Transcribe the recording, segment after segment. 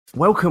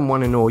Welcome,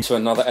 one and all, to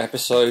another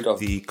episode of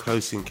the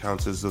Close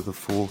Encounters of the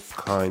Fourth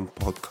Kind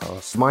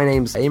podcast. My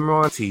name's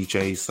Imran.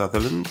 TJ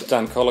Sutherland.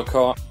 Dan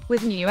Collicott.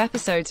 With new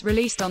episodes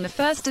released on the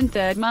first and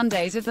third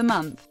Mondays of the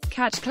month.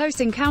 Catch Close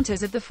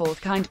Encounters of the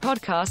Fourth Kind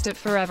podcast at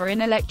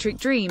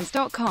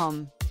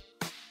foreverinelectricdreams.com.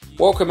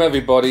 Welcome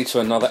everybody to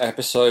another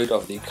episode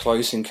of the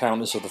Close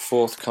Encounters of the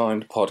Fourth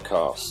Kind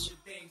podcast.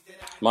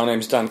 My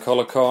name's Dan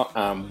Collicott,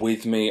 and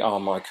with me are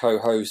my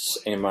co-hosts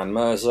Imran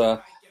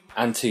Mirza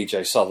and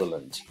TJ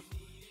Sutherland.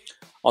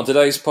 On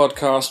today's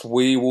podcast,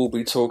 we will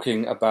be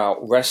talking about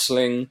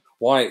wrestling,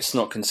 why it's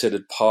not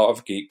considered part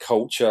of geek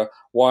culture,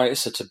 why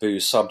it's a taboo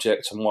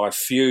subject, and why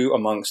few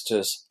amongst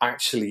us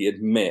actually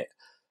admit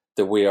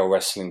that we are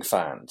wrestling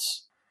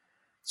fans.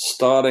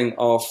 Starting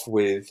off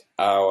with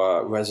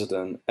our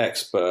resident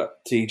expert,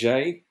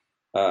 TJ,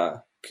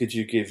 could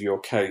you give your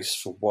case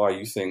for why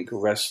you think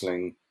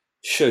wrestling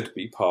should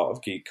be part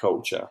of geek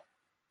culture?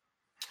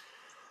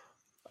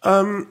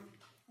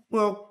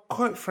 Well,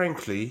 quite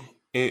frankly,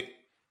 it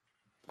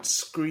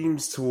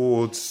screams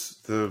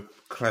towards the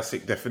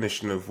classic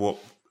definition of what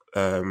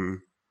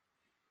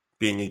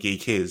being a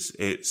geek is.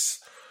 It's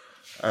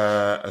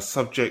a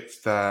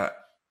subject that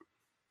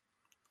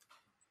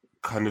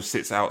kind of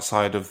sits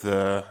outside of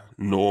the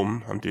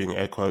norm. I'm doing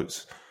air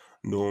quotes,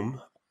 norm.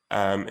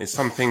 It's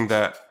something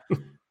that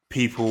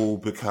people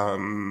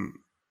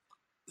become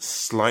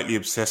slightly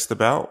obsessed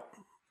about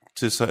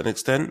to a certain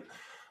extent.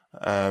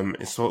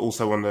 It's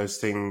also one of those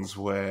things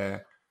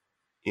where,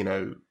 you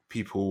know,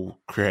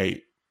 people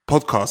create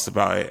podcasts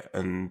about it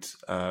and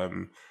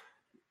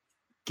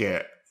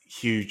get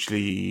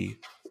hugely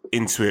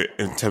into it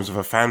in terms of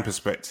a fan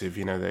perspective.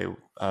 You know, they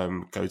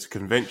go to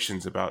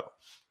conventions about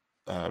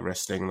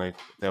wrestling.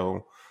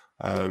 They'll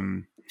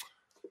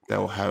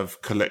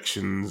have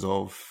collections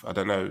of, I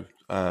don't know,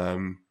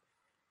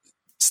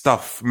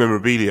 stuff,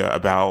 memorabilia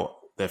about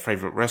their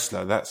favorite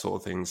wrestler, that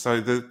sort of thing. So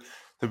the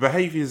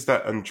behaviors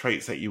that and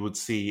traits that you would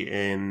see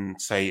in,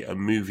 say, a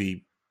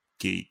movie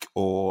geek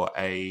or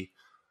a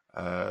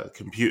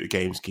computer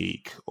games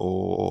geek,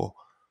 or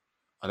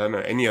I don't know,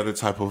 any other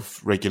type of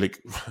regular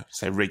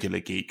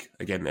geek,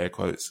 again air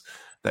quotes,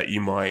 that you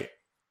might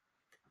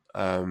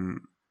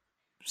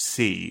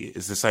see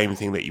is the same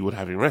thing that you would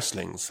have in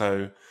wrestling.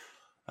 So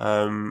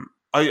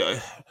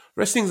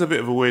wrestling's a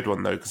bit of a weird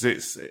one though, because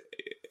it's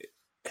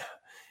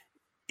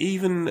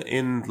even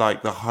in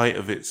like the height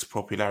of its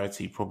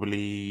popularity,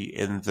 probably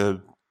in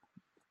the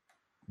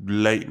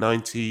late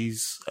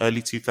 90s,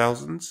 early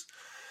 2000s,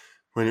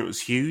 when it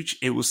was huge,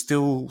 it was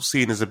still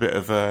seen as a bit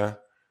of a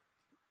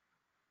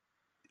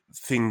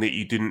thing that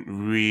you didn't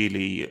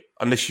really,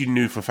 unless you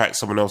knew for a fact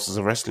someone else was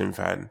a wrestling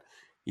fan,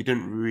 you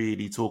didn't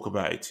really talk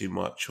about it too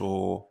much.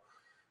 Or,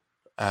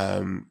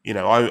 you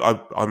know,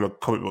 I'm a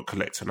comic book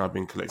collector and I've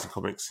been collecting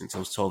comics since I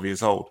was 12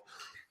 years old.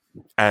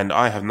 And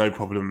I have no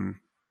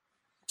problem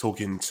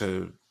talking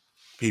to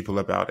people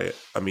about it.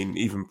 I mean,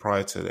 even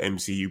prior to the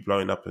MCU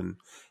blowing up and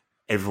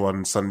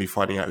everyone suddenly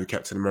finding out who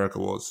Captain America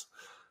was,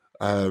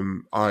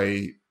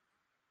 I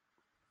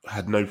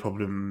had no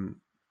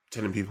problem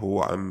telling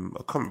people I'm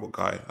a comic book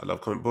guy. I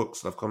love comic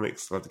books, love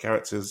comics, love the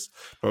characters,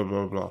 blah,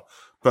 blah, blah.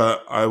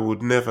 But I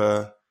would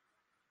never,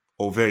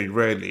 or very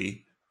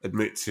rarely,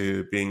 admit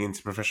to being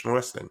into professional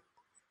wrestling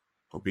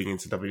or being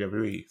into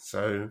WWE.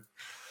 So,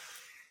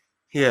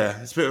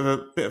 yeah, it's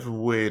a bit of a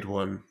weird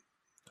one.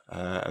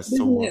 I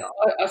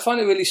find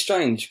it really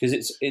strange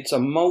because it's a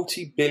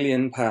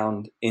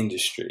multi-billion-pound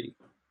industry.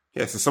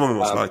 Yeah, so someone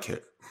must like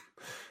it.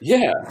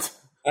 Yeah,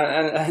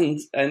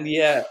 and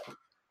yeah,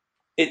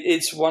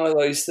 it's one of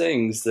those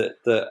things that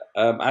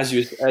as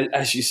you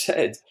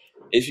said,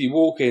 if you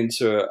walk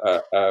into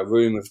a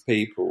room of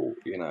people,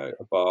 you know,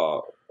 a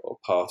bar or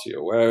party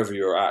or wherever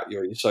you're at,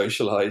 you're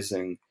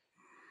socializing.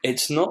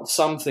 It's not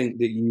something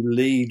that you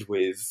lead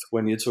with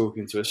when you're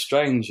talking to a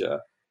stranger.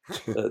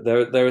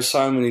 There are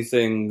so many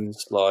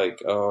things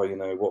like, oh, you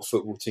know, what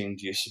football team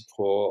do you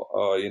support?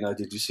 Oh, you know,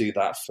 did you see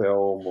that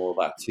film or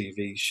that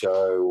TV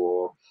show?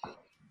 Or,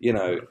 you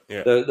know,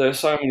 yeah. there are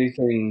so many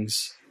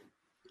things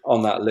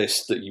on that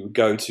list that you would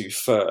go to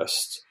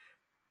first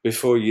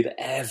before you'd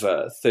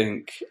ever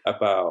think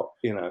about,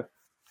 you know,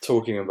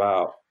 talking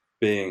about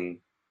being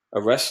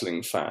a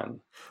wrestling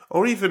fan.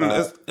 Or even,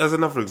 as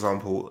another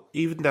example,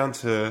 even down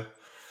to,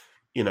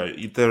 you know,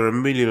 there are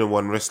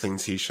 1,000,001 wrestling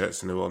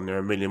T-shirts in the world, and there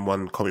are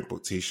 1,000,001 comic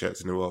book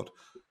T-shirts in the world.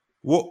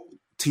 What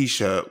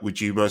T-shirt would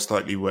you most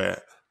likely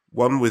wear?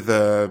 One with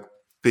a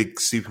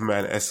big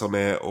Superman S on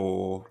it,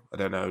 or, I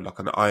don't know, like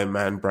an Iron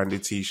Man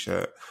branded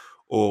T-shirt?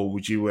 Or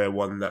would you wear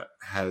one that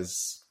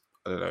has,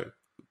 I don't know,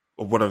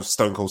 one of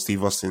Stone Cold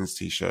Steve Austin's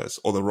T-shirts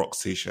or The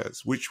Rock's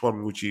T-shirts? Which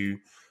one would you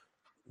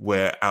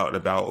wear out and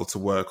about or to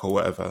work or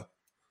whatever,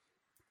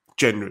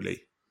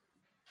 generally?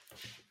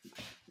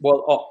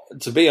 Well,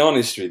 to be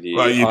honest with you,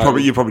 well, you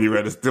probably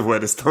wear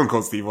the Stone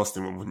Cold Steve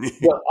Austin one, wouldn't you?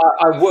 Well,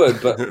 I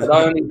would, but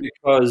only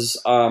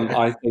because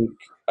I think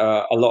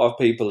a lot of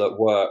people at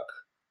work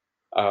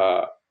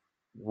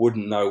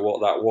wouldn't know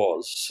what that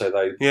was, so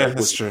they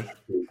that's true.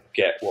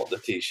 get what the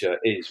T-shirt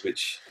is,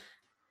 which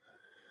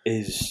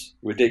is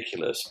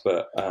ridiculous.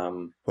 But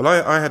well,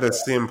 I had a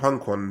CM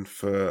Punk one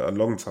for a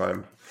long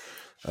time.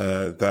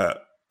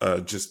 That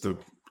just the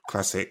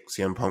classic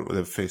CM Punk with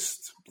a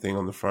fist thing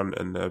on the front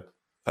and the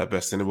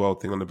best in the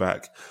world thing on the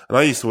back. And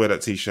I used to wear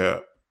that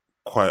T-shirt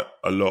quite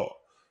a lot,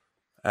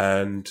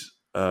 and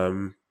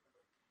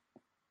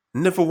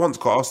never once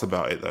got asked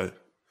about it though.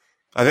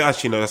 I think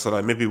actually no, that's a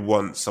lie. Maybe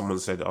once someone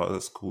said, "Oh,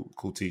 that's a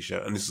cool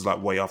T-shirt," and this is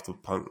like way after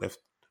Punk left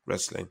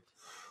wrestling,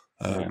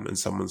 and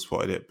someone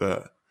spotted it.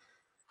 But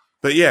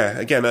yeah,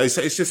 again, it's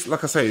just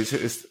like I say,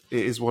 it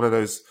is one of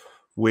those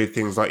weird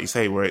things, like you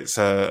say, where it's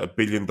a $1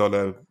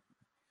 billion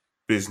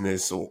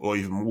business, or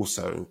even more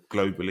so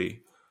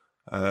globally,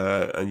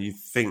 and you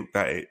think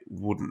that it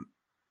wouldn't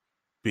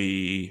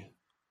be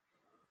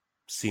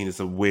seen as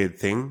a weird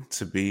thing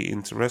to be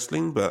into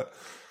wrestling, but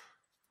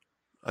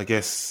I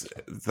guess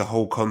the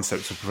whole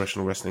concept of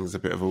professional wrestling is a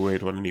bit of a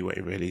weird one anyway,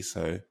 really.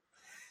 So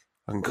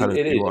I can kind of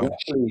it is. I'm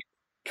actually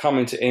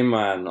coming to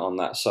Imran on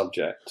that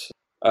subject.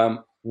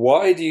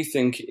 Why do you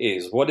think it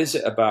is? What is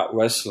it about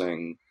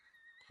wrestling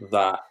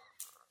that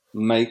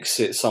makes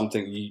it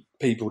something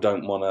people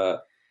don't want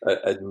to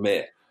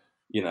admit?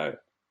 You know,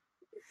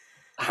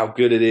 how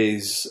good it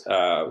is.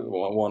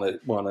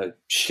 Want to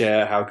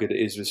share how good it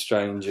is with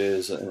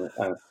strangers. And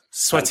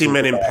sweaty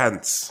men in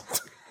pants.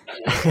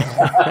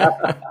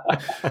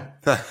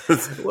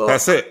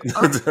 That's it.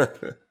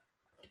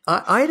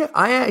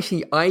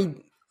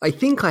 I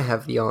think I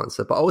have the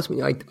answer, but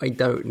ultimately I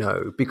don't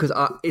know, because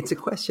it's a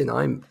question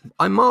I'm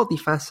mildly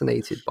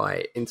fascinated by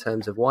it in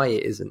terms of why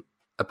it isn't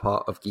a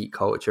part of geek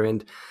culture.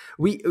 And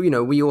we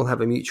all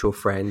have a mutual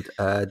friend,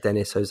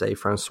 Dennis Jose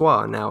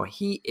Francois. Now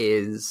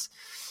he's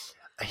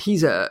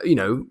a,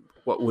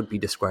 what would be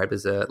described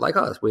as like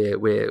us.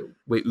 We're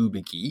uber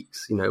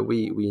geeks.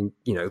 We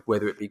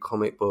whether it be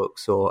comic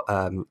books or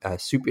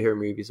superhero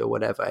movies or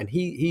whatever. And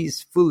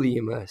he's fully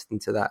immersed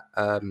into that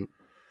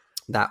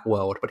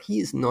world, but he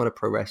is not a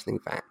pro wrestling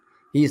fan.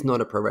 He is not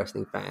a pro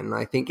wrestling fan. And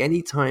I think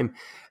anytime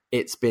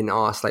it's been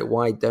asked, like,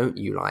 why don't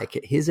you like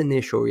it? His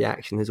initial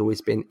reaction has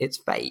always been, it's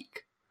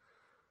fake.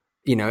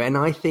 And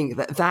I think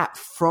that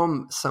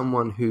from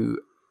someone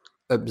who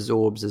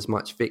absorbs as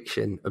much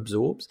fiction, but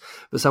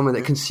someone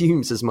that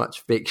consumes as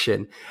much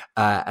fiction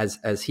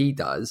as he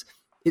does,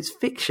 it's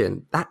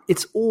fiction. That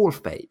it's all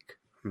fake.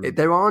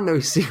 There are no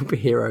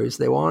superheroes.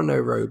 There are no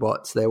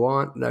robots. There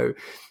aren't no,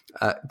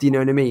 do you know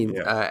what I mean?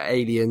 Yeah.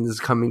 Aliens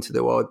coming to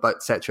the world, but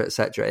et cetera, et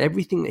cetera.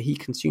 Everything that he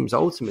consumes,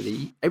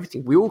 ultimately,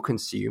 everything we all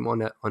consume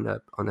on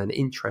an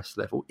interest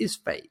level is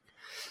fake.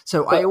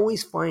 So I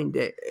always find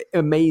it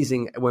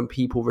amazing when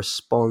people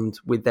respond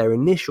with their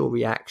initial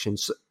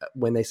reactions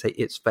when they say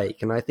it's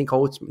fake. And I think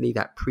ultimately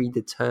that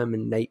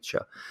predetermined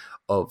nature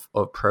of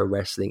pro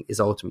wrestling is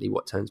ultimately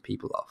what turns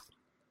people off.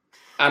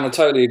 And I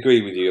totally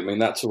agree with you. I mean,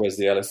 that's always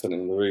the elephant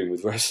in the room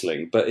with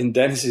wrestling. But in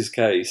Dennis's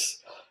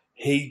case,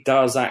 he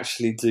does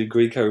actually do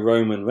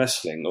Greco-Roman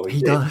wrestling. Or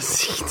he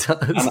does. And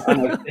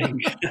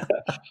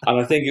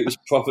I think it was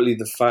probably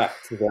the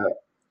fact that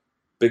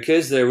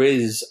because there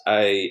is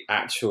a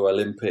actual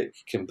Olympic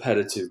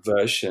competitive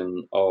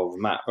version of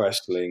mat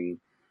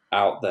wrestling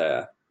out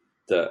there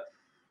that,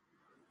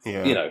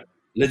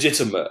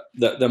 legitimate,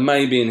 that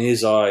maybe in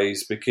his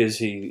eyes, because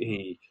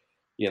he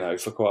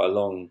for quite a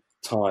long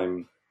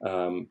time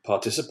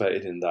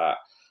participated in that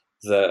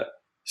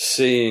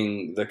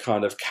seeing the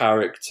kind of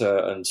character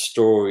and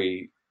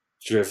story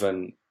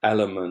driven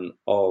element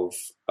of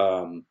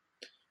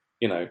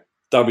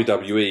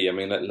WWE. I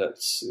mean,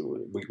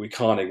 we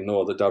can't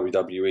ignore that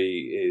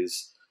WWE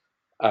is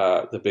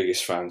the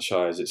biggest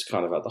franchise. It's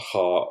kind of at the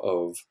heart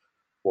of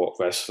what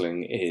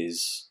wrestling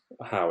is,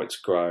 how it's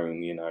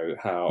grown.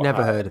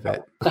 Never heard of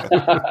it.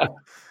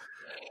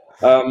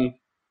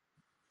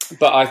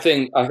 But I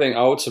think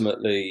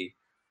ultimately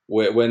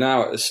we're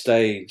now at a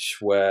stage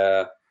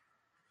where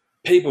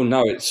people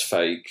know it's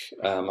fake.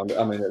 I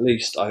mean, at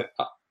least I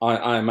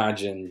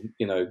imagine,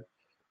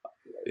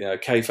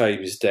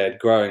 kayfabe is dead.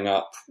 Growing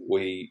up,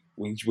 we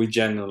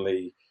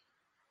generally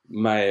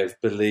may have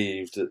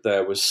believed that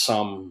there was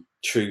some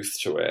truth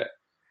to it,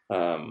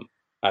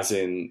 as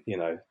in,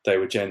 they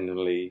were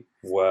genuinely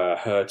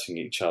hurting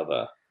each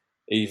other,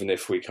 even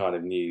if we kind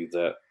of knew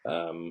that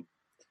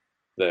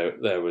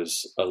there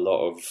was a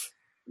lot of,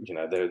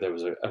 there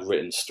was a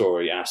written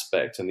story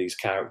aspect, and these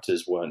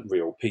characters weren't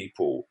real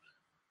people.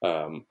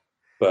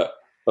 But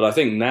I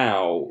think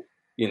now,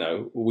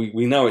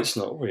 we know it's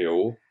not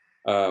real.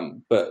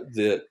 But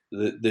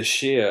the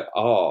sheer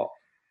art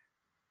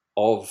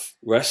of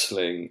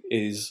wrestling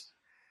is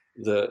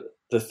the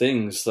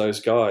things those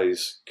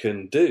guys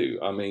can do.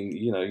 I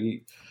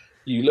mean,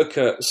 you look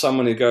at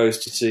someone who goes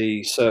to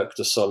see Cirque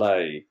du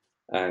Soleil,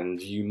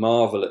 and you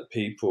marvel at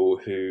people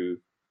who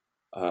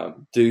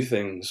do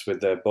things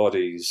with their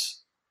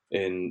bodies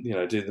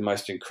do the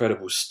most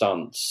incredible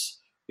stunts,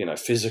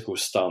 physical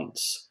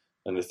stunts,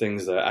 and the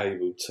things they're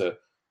able to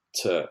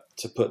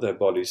put their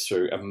bodies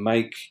through and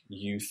make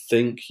you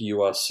think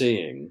you are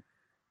seeing.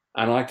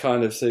 And I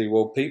kind of see,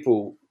 well,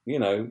 people,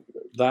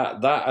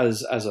 that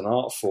as an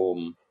art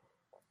form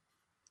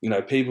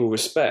people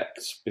respect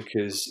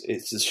because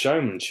it's the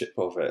showmanship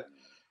of it.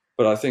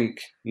 But I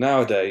think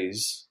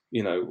nowadays,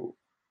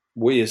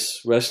 we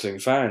as wrestling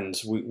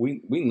fans,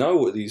 we know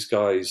what these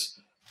guys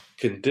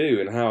can do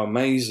and how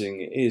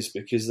amazing it is,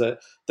 because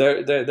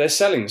they're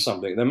selling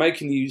something. They're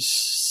making you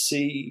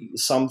see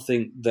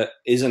something that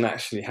isn't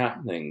actually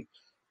happening.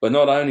 But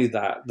not only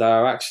that,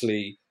 they're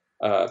actually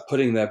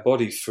putting their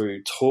body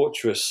through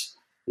torturous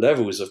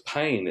levels of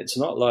pain. It's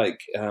not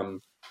like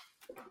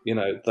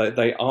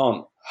they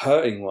aren't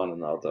hurting one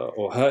another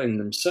or hurting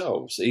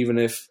themselves, even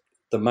if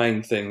the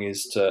main thing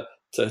is to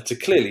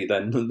clearly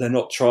they're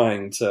not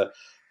trying to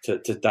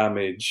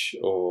damage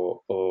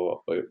or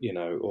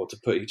to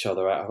put each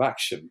other out of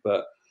action.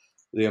 But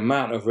the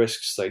amount of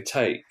risks they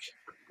take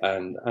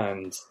and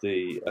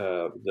the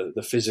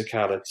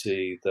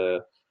physicality,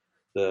 the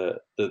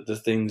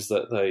things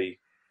that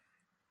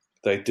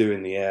they do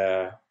in the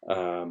air,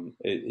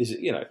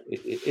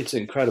 it's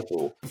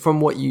incredible. From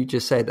what you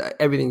just said,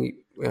 everything,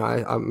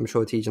 I'm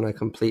sure TJ and I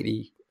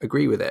completely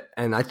agree with it.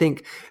 And I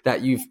think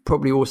that you've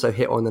probably also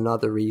hit on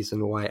another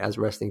reason why, as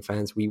wrestling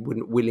fans, we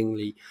wouldn't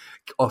willingly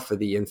offer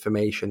the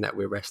information that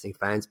we're wrestling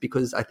fans,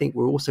 because I think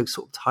we're also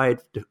sort of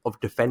tired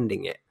of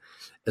defending it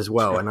as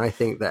well. And I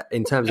think that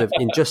in terms of,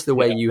 in just the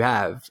way you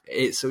have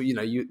it, so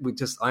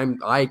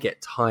I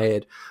get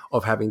tired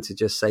of having to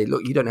just say,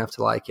 look, you don't have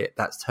to like it,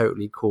 that's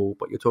totally cool,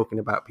 but you're talking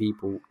about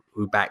people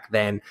who back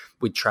then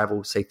would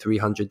travel, say,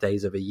 300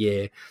 days of a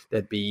year.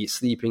 They'd be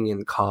sleeping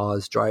in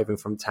cars, driving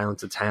from town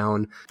to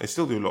town. They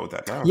still do a lot of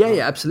that now.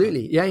 Yeah,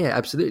 absolutely. Yeah,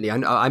 absolutely.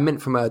 And I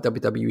meant from a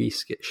WWE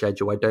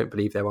schedule. I don't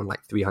believe they're on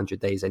like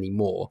 300 days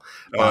anymore,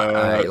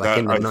 but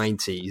in the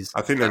 90s.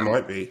 I think they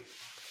might be.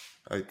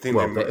 I think.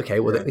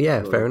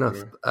 Fair enough.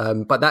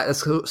 But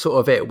that's sort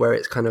of it, where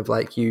it's kind of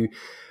like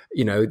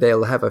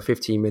they'll have a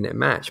 15-minute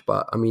match,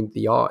 but I mean,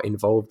 the art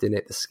involved in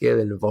it, the skill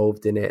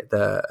involved in it,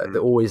 the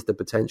always the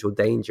potential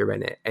danger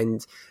in it,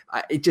 and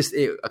it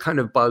kind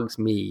of bugs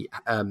me.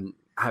 You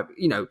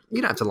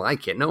don't have to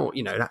like it, no,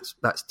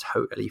 that's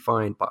totally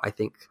fine. But I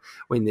think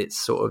when it's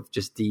sort of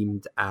just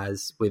deemed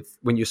as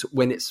when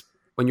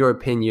your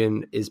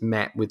opinion is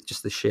met with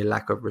just the sheer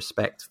lack of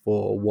respect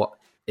for what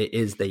it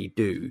is they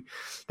do,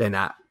 then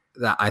that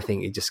I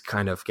think it just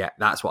kind of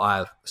that's what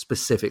I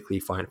specifically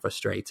find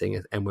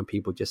frustrating. And when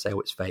people just say, oh,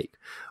 it's fake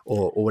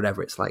or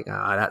whatever, it's like,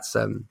 that's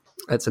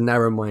a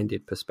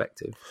narrow-minded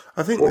perspective.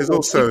 I think there's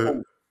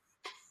also...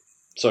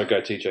 Sorry,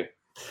 go TJ.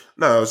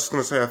 No, I was just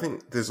going to say, I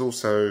think there's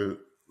also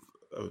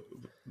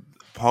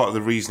part of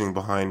the reasoning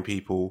behind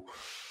people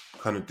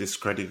kind of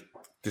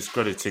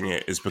discrediting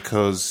it is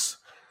because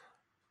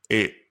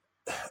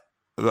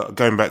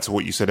going back to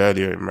what you said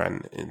earlier,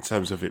 Imran, in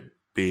terms of it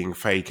being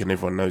fake and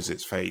everyone knows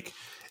it's fake,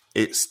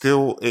 it's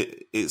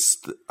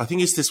I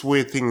think it's this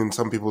weird thing in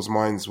some people's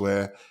minds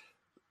where,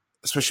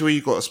 especially where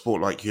you've got a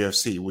sport like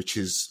UFC,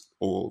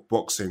 or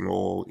boxing,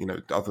 or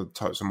other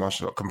types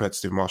of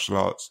competitive martial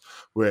arts,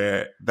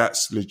 where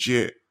that's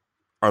legit.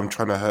 I'm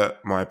trying to hurt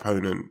my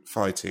opponent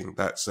fighting.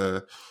 That's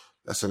a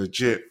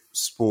legit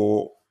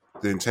sport.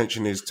 The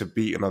intention is to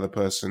beat another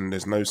person.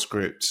 There's no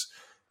script.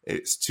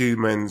 It's two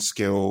men's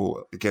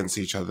skill against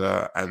each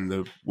other, and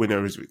the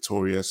winner is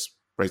victorious.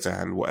 Raise a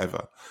hand,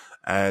 whatever.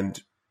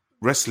 And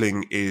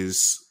wrestling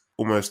is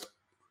almost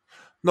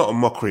not a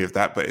mockery of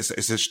that, but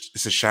it's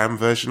a sham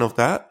version of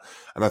that.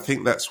 And I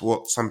think that's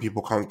what some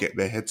people can't get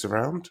their heads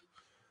around,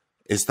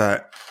 is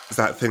that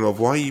thing of,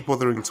 why are you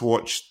bothering to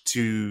watch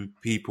two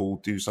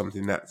people do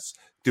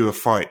a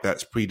fight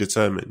that's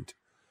predetermined?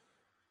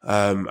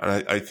 And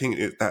I think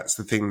that's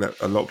the thing that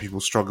a lot of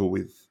people struggle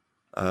with,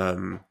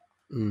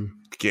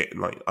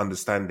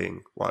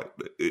 understanding. Like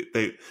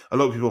a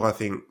lot of people, I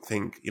think,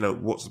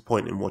 what's the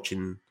point in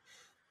watching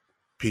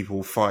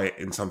people fight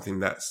in something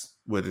that's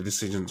where the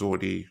decision's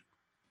already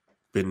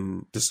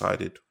been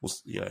decided?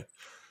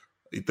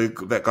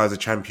 That guy's a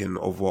champion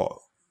of what?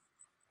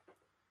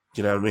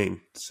 Do you know what I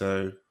mean?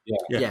 So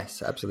yeah.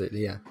 Yes,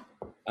 absolutely, yeah.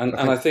 And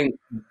I think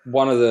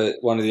one of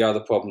the other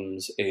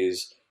problems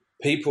is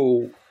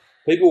people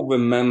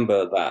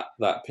remember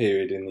that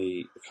period in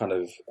the kind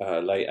of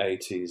late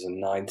 80s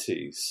and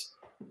 90s.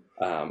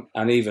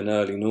 And even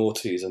early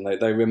noughties, and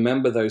they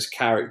remember those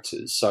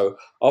characters. So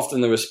often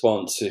the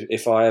response,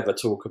 if I ever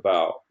talk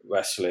about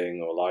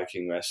wrestling or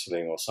liking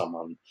wrestling, or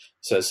someone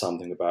says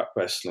something about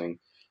wrestling,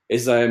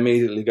 is they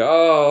immediately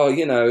go, "Oh,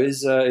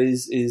 is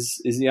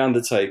the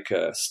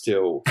Undertaker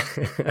still?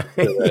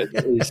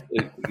 Is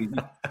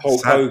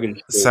Hulk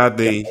Hogan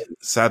still?"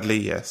 Sadly,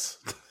 yes.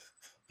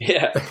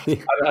 Yeah,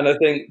 and I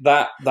think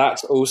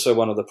that's also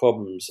one of the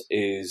problems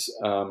is.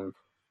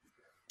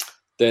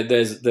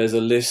 There's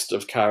a list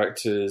of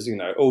characters,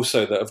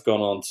 also that have gone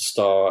on to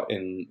star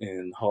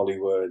in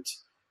Hollywood,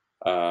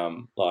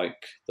 like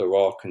The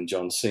Rock and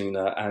John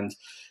Cena. And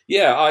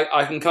yeah,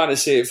 I can kind of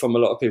see it from a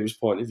lot of people's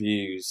point of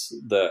views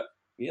that,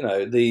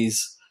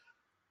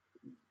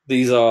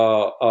 these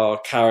are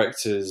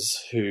characters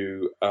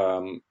who,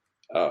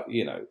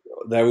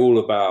 they're all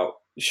about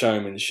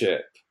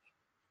showmanship.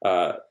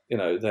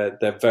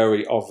 They're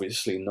very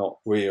obviously not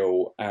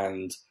real,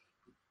 and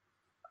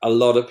a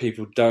lot of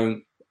people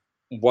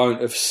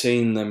won't have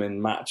seen them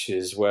in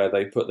matches where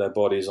they put their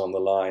bodies on the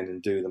line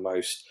and do the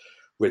most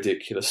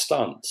ridiculous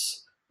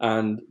stunts.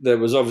 And there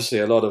was obviously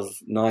a lot of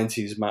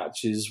 90s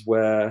matches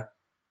where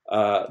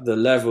the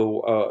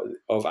level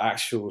of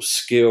actual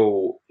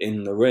skill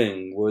in the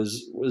ring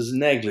was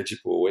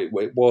negligible.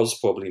 It was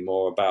probably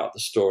more about the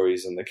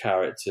stories and the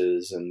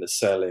characters and the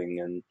selling.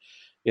 And,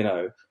 you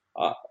know,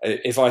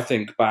 if I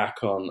think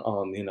back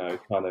on, you know,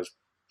 kind of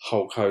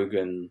Hulk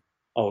Hogan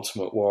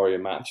Ultimate Warrior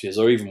matches,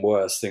 or even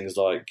worse, things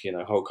like, you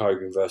know, Hulk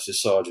Hogan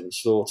versus Sergeant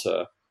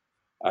Slaughter,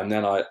 and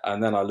then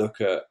I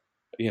look at,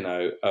 you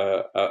know,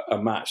 a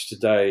match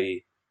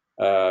today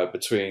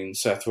between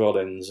Seth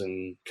Rollins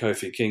and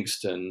Kofi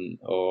Kingston,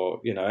 or,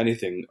 you know,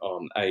 anything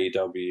on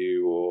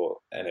AEW or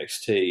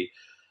NXT,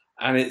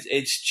 and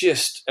it's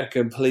just a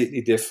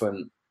completely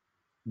different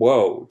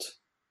world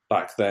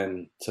back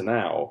then to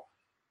now,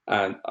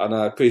 and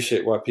I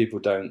appreciate why people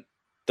don't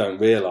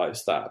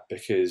realize that,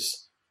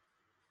 because,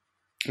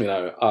 you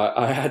know,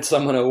 I had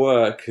someone at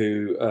work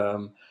who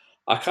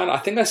I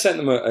think I sent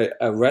them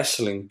a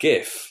wrestling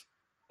GIF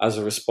as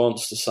a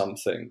response to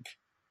something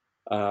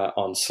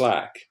on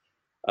Slack,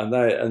 and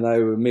they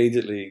were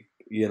immediately,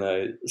 you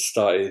know,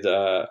 started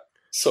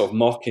sort of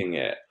mocking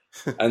it,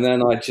 and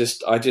then I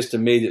just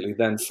immediately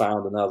then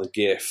found another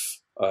GIF.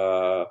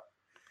 I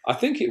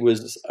think it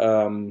was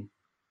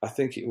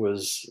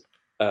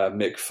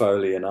Mick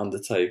Foley and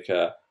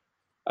Undertaker,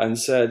 and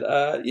said,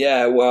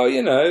 yeah, well,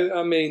 you know,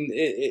 I mean,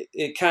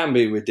 it can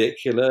be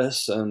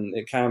ridiculous and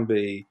it can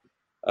be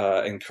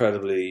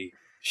incredibly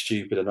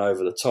stupid and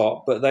over the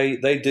top, but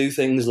they do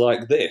things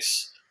like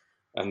this.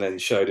 And then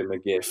showed him a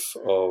GIF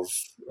of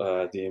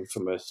the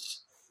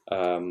infamous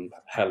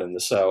Hell in the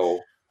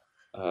Cell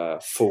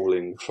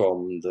falling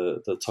from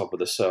the top of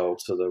the cell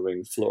to the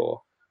ring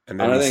floor. And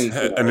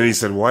then he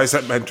said, why is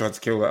that man trying to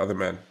kill that other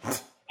man?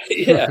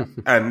 Yeah.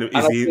 and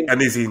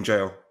is he in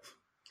jail?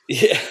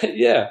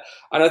 Yeah.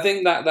 And I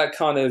think that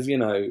kind of, you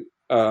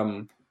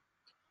know,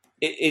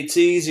 it's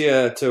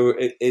easier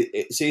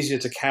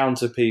to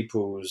counter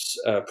people's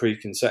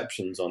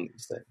preconceptions on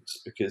these things,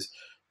 because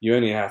you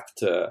only have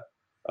to,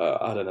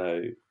 I don't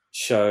know,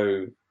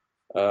 show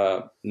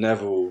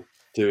Neville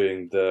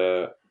doing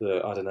the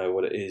I don't know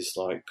what it is,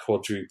 like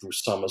quadruple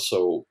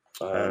somersault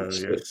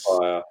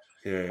Spitfire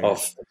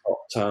off the top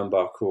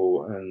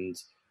turnbuckle, and,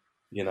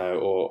 you know,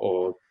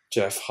 or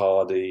Jeff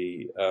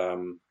Hardy,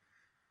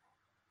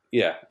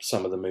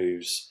 some of the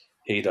moves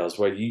he does,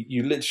 where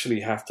you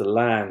literally have to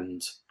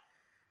land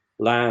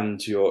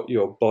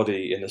your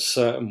body in a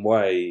certain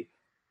way,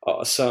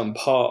 a certain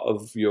part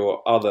of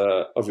your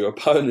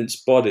opponent's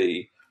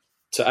body,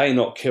 to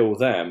not kill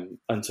them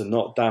and to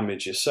not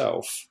damage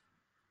yourself.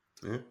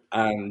 Yeah.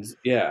 And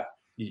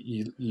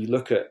you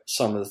look at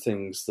some of the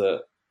things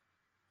that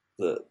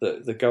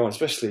go on,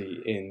 especially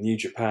in New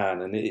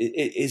Japan, and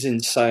it is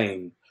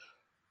insane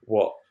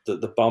what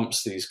the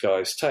bumps these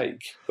guys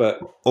take. But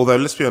although,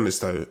 let's be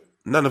honest though,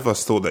 none of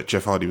us thought that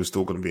Jeff Hardy was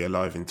still going to be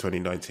alive in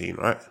 2019,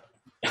 right?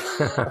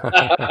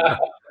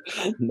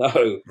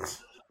 No.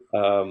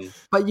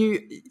 But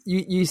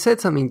you said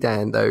something,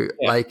 Dan, though,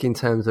 like in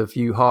terms of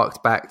you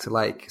harked back to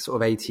like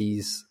sort of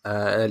 80s,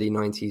 early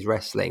 90s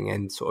wrestling,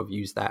 and sort of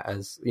used that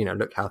as, you know,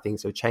 look how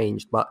things have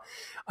changed. But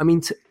I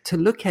mean, to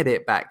look at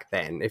it back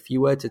then, if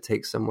you were to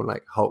take someone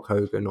like Hulk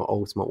Hogan or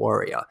Ultimate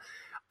Warrior,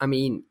 I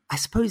mean, I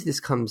suppose this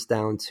comes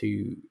down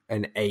to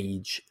an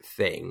age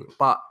thing,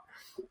 but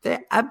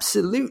they're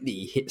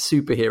absolutely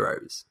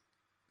superheroes.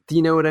 Do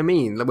you know what I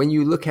mean? Like, when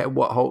you look at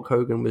what Hulk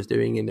Hogan was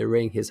doing in the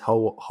ring, his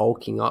whole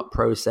hulking up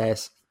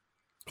process,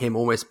 him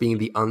almost being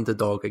the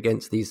underdog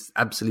against these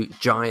absolute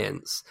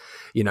giants,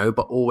 you know,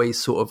 but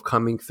always sort of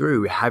coming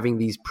through, having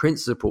these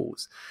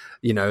principles,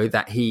 you know,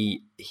 that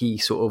he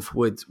sort of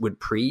would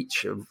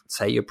preach,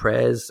 say your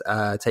prayers,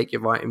 take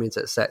your vitamins,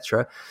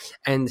 etc.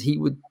 And he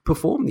would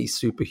perform these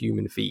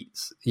superhuman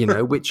feats, you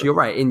know, which you're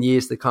right, in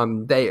years to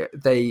come,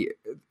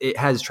 it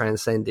has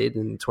transcended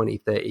in 20,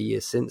 30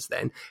 years since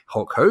then.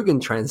 Hulk Hogan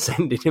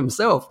transcended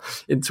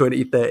himself in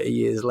 20, 30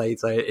 years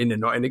later,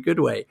 not in a good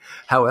way.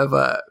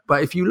 However,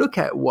 but if you look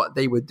at what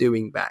they were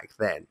doing back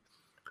then,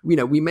 you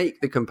know, we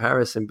make the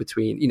comparison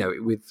between, you know,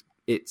 with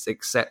its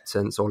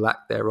acceptance or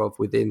lack thereof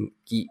within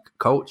geek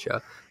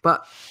culture.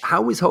 But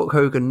how is Hulk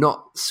Hogan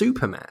not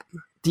Superman?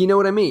 Do you know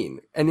what I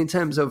mean? And in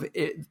terms of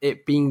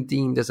it being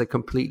deemed as a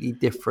completely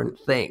different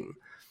thing,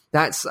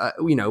 that's,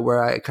 you know,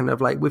 where I kind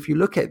of like, if you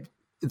look at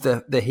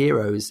the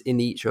heroes in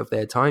each of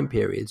their time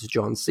periods,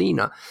 John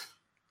Cena,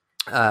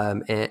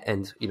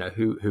 and you know,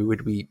 who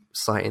would we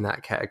cite in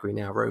that category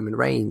now? Roman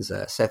Reigns,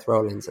 Seth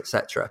Rollins,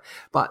 etc.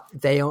 But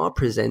they are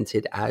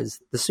presented as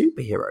the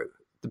superhero,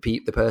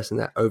 the person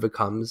that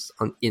overcomes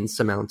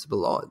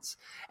insurmountable odds.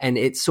 And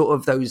it's sort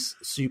of those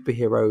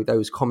superhero,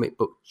 those comic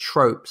book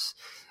tropes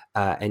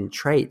and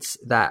traits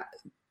that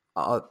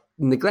are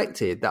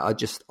neglected,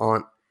 that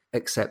aren't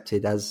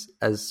accepted as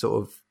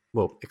sort of,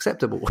 well,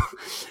 acceptable.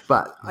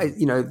 But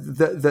you know,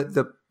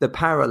 the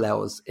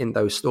parallels in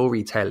those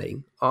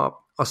storytelling are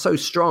so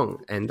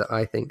strong, and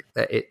I think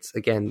that it's,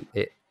 again,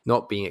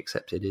 not being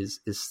accepted is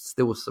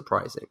still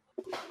surprising.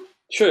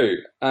 True,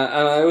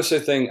 and I also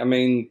think, I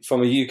mean,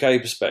 from a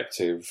UK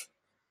perspective,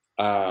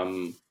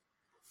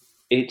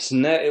 it's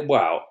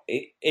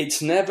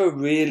never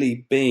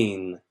really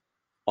been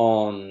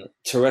on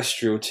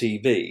terrestrial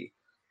TV.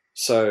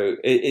 So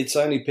it's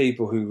only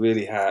people who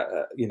really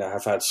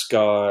have had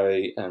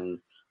Sky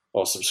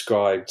or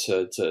subscribed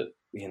to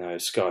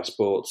Sky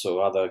Sports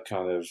or other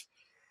kind of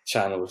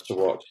channels to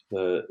watch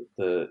the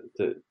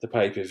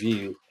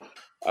pay-per-view,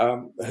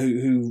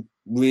 who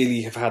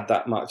really have had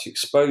that much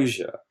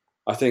exposure.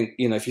 I think,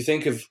 if you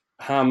think of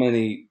how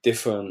many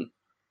different,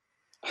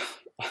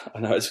 I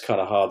know it's kind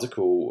of hard to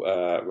call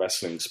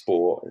wrestling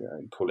sport,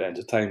 call it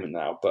entertainment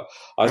now, but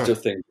I still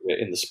think of it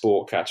in the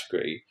sport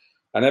category.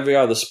 And every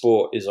other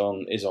sport is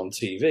on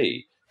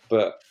TV,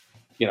 but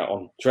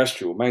on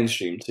terrestrial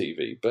mainstream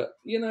TV. But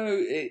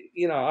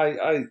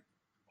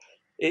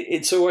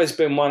it's always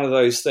been one of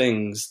those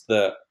things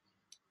that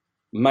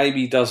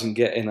maybe doesn't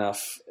get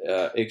enough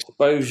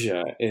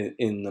exposure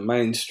in the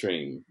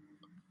mainstream,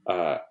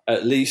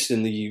 at least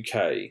in the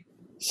UK.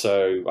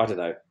 So I don't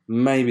know.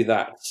 Maybe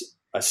that's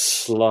a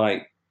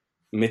slight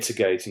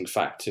mitigating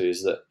factor,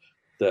 is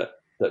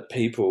that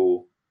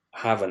people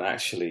haven't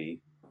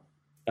actually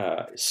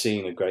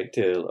seen a great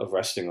deal of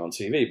wrestling on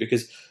TV,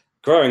 because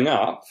growing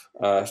up,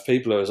 if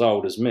people are as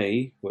old as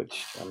me,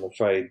 which I'm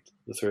afraid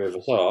the three of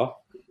us are,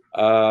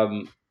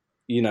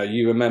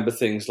 you remember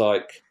things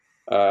like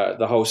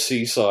the whole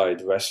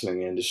seaside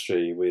wrestling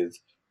industry with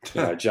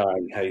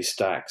Giant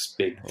Haystacks,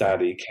 Big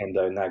Daddy,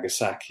 Kendo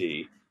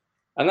Nagasaki,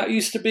 and that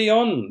used to be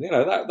on.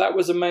 That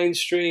was a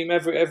mainstream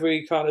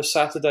every kind of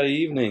Saturday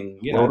evening.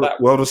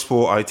 World of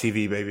Sport,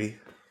 ITV, baby.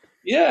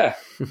 Yeah,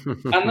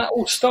 and that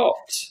all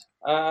stopped.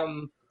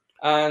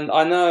 And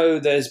I know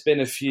there's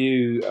been a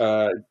few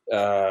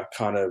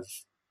kind of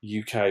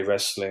UK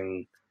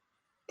wrestling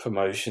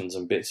promotions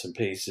and bits and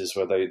pieces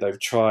where they've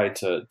tried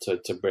to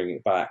bring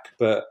it back,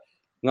 but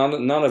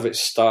none of it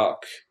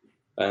stuck.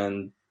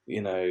 And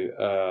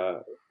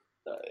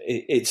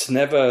it's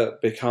never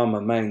become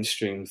a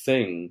mainstream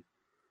thing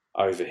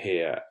over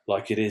here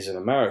like it is in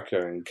America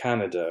and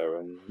Canada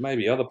and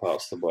maybe other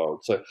parts of the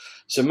world.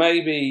 So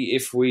maybe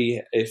if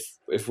we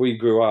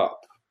grew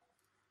up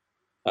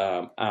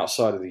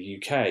outside of the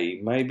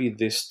UK, maybe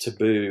this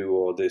taboo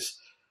or this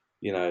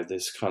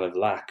kind of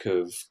lack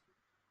of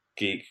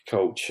geek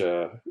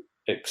culture,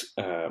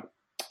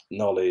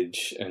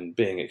 knowledge and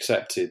being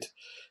accepted,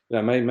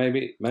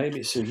 maybe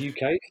it's a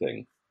UK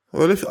thing.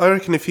 Well, I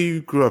reckon if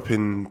you grew up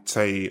in,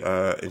 say,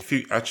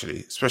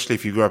 especially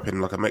if you grew up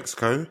in like a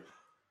Mexico,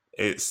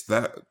 it's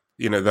that,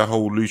 the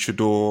whole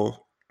luchador,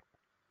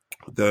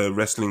 the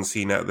wrestling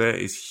scene out there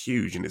is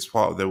huge and it's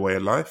part of their way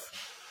of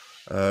life.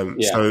 So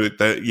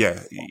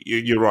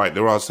you're right.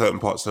 There are certain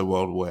parts of the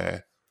world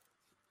where,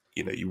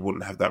 you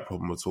wouldn't have that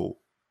problem at all.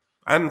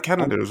 And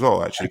Canada as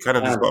well, actually.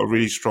 Canada's got a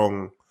really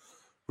strong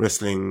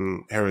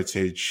wrestling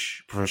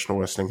heritage, professional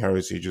wrestling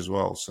heritage as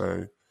well.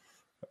 So,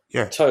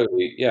 yeah.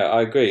 Totally. Yeah,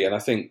 I agree. And I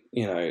think,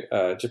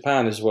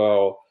 Japan as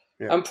well.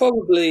 Yeah. And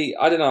probably,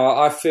 I don't know,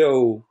 I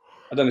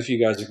don't know if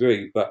you guys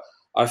agree, but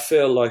I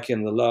feel like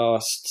in the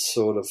last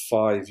sort of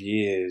 5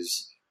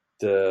 years,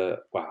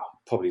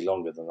 probably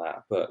longer than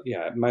that, but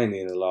yeah,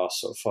 mainly in the last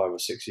sort of 5 or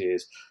 6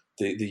 years,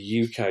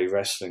 the UK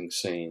wrestling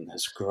scene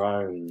has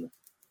grown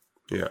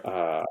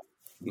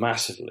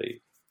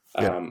massively.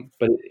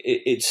 But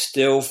it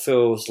still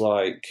feels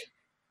like,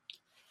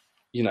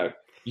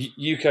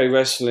 UK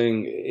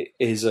wrestling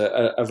is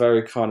a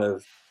very kind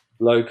of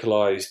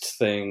localized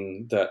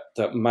thing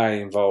that may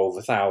involve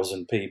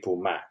 1,000 people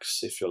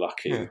max if you're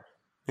lucky.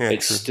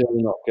 It's true. Still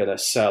not going to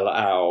sell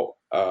out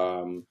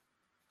the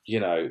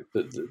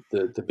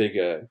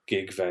bigger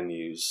gig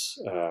venues,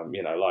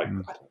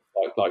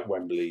 like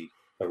Wembley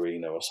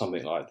Arena or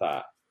something like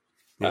that.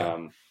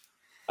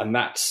 And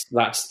that's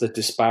the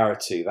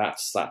disparity.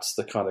 That's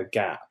the kind of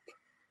gap.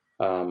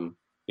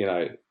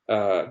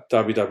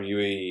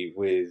 WWE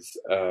with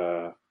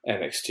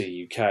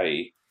NXT UK,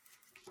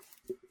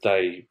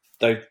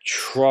 they've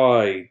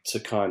tried to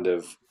kind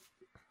of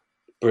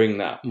bring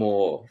that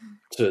more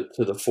to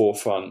the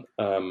forefront,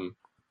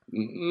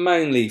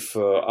 mainly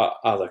for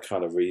other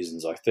kind of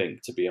reasons, I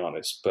think, to be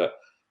honest. But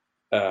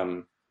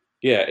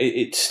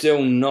it's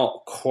still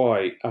not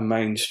quite a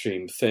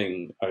mainstream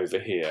thing over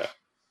here,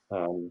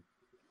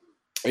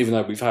 even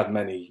though we've had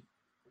many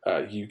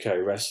UK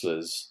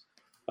wrestlers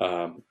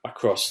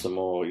across the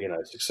more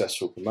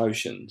successful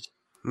promotions.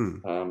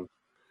 I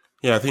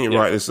think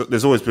you're right.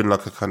 There's always been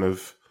like a kind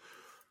of,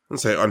 I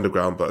wouldn't say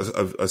underground, but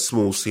a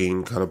small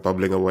scene kind of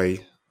bubbling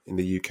away in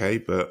the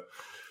UK, but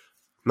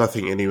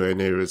nothing anywhere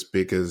near as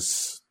big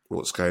as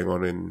what's going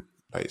on in,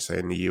 like, say,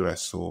 in the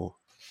US or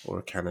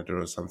Canada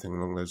or something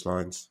along those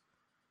lines.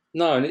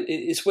 No, and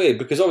it's weird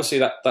because obviously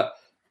that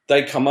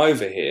they come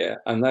over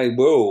here and they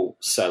will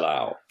sell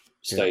out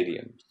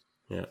stadiums.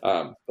 Yeah.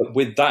 But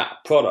with that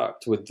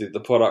product, with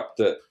the product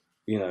that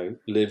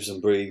lives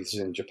and breathes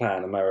in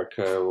Japan,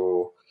 America,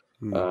 or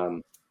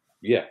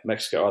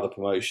Mexico, other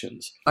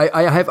promotions.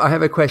 I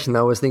have a question.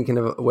 I was thinking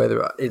of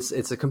whether it's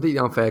a completely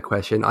unfair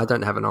question. I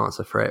don't have an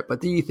answer for it.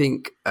 But do you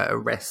think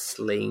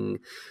wrestling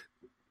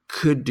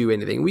could do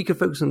anything? We could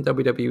focus on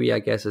WWE, I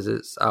guess, as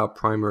it's our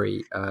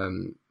primary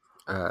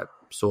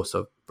source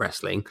of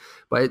wrestling.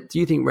 But do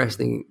you think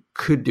wrestling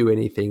could do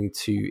anything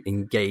to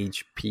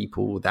engage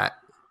people that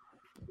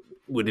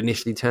would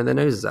initially turn their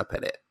noses up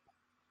at it?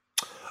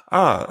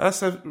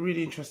 That's a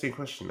really interesting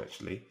question,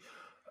 actually,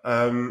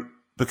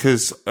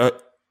 because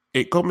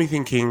it got me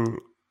thinking.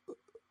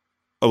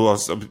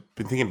 I've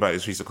been thinking about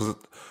this recently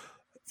because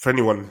for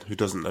anyone who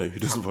doesn't know, who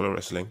doesn't follow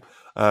wrestling,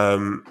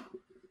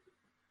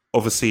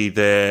 obviously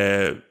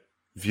their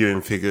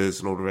viewing figures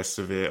and all the rest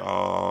of it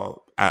are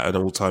at an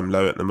all-time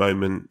low at the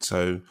moment.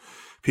 So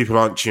people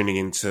aren't tuning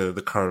into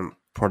the current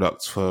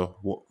products for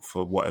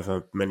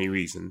whatever many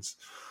reasons.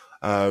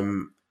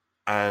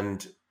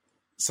 And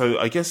so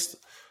I guess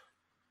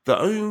the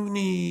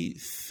only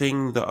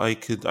thing that I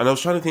could, and I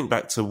was trying to think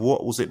back to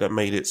what was it that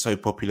made it so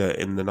popular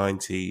in the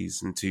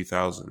 90s and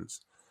 2000s.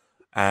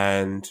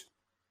 And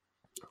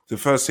the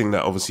first thing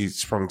that obviously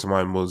sprung to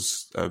mind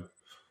was a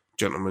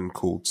gentleman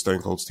called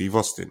Stone Cold Steve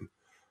Austin.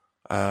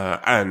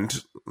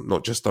 And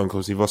not just Stone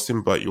Cold Steve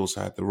Austin, but you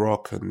also had The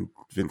Rock, and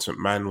Vince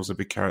McMahon was a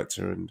big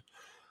character, and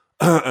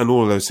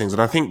all of those things.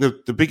 And I think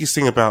the biggest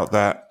thing about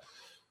that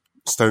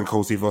Stone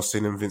Cold Steve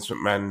Austin and Vince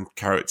McMahon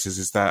characters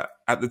is that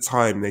at the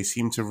time they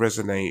seemed to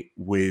resonate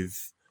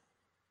with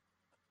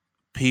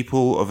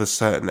people of a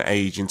certain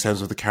age in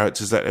terms of the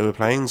characters that they were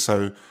playing.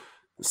 So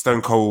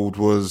Stone Cold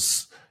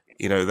was,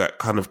 that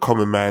kind of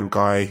common man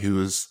guy who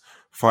was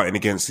fighting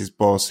against his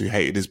boss, who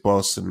hated his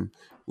boss and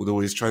would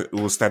always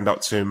stand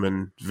up to him.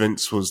 And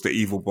Vince was the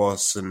evil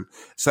boss. And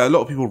so a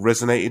lot of people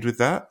resonated with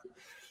that.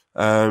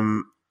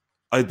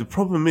 The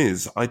problem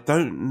is, I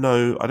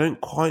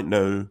don't quite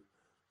know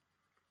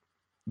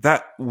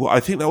that. I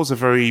think that was a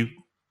very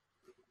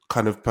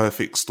kind of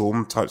perfect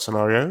storm type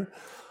scenario.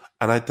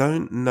 And I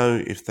don't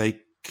know if they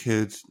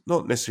could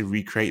not necessarily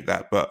recreate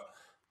that, but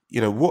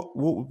what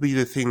would be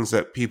the things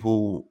that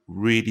people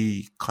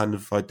really kind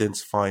of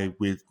identify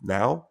with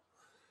now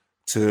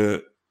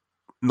to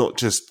not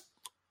just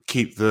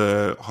keep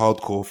the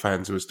hardcore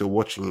fans who are still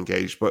watching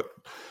engaged, but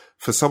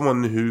for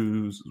someone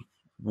who's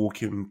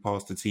walking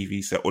past the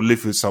TV set or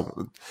live with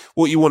someone,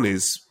 what you want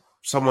is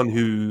someone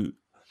who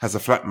has a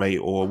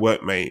flatmate or a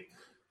workmate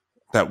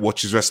that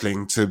watches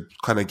wrestling to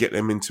kind of get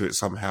them into it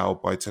somehow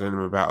by telling them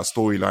about a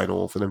storyline,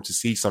 or for them to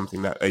see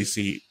something that they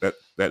see that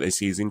they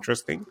see is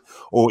interesting,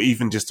 or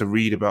even just to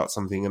read about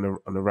something on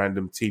a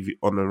random TV,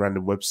 on a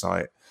random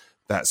website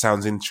that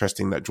sounds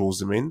interesting, that draws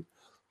them in.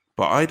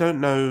 But I don't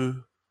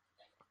know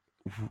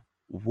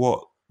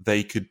what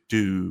they could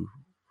do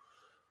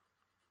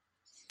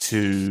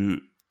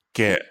to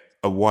get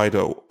a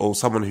wider, or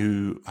someone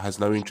who has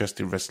no interest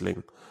in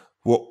wrestling,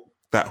 what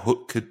that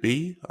hook could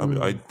be. I mean,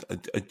 I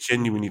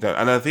genuinely don't,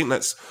 and I think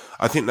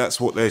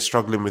that's what they're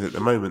struggling with at the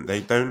moment.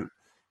 They don't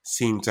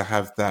seem to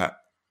have that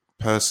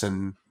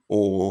person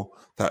or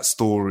that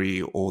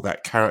story or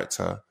that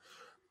character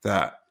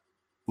that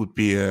would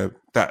be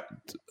that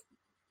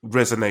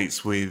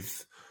resonates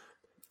with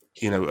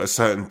a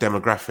certain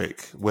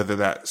demographic. Whether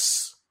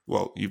that's,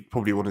 well, you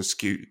probably want to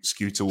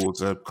skew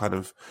towards a kind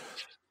of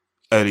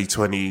early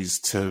 20s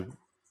to,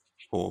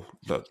 or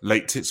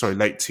late teens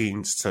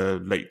to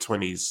late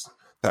 20s.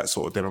 That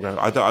sort of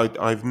demographic.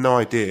 I have no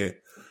idea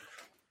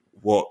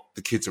what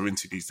the kids are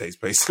into these days,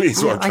 basically,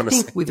 is what I'm trying to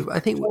say.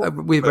 I think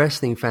with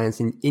wrestling fans,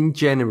 in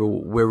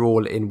general, we're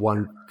all in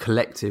one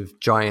collective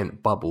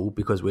giant bubble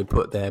because we're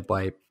put there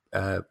by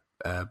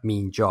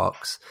mean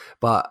jocks.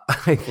 But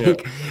I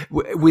think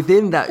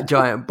within that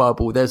giant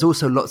bubble, there's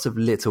also lots of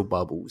little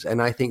bubbles.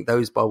 And I think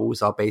those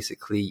bubbles are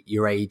basically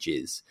your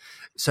ages.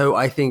 So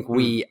I think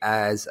we,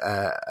 as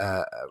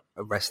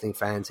wrestling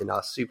fans in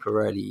our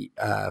super early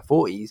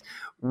 40s,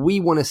 we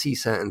want to see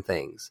certain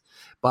things.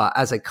 But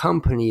as a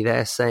company,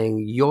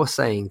 you're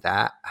saying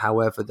that,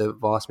 however, the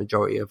vast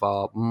majority of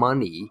our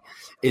money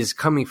is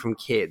coming from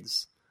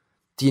kids.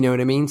 Do you know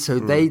what I mean? So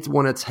they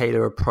want to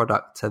tailor a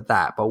product to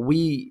that, but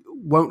we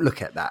won't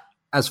look at that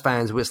as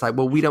fans. It's like,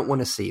 well, we don't want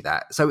to see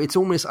that. So it's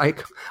almost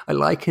like I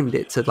likened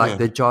it to like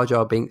the Jar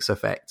Jar Binks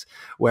effect,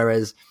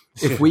 whereas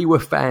if we were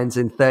fans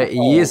in 30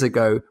 years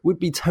ago, we'd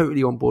be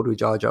totally on board with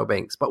Jar Jar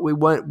Binks. But we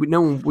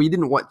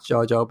didn't watch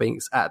Jar Jar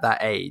Binks at that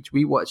age.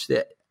 We watched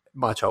it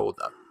much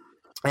older.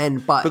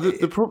 But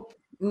the problem.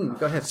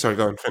 Go ahead. Sorry,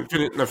 go on.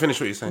 Finish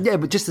what you're saying. Yeah,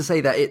 but just to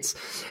say that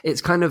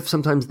it's kind of,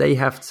 sometimes they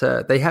have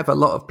a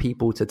lot of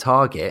people to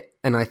target,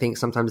 and I think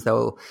sometimes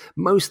they'll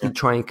mostly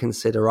try and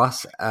consider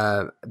us,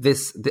 our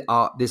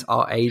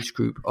age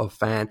group of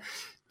fan,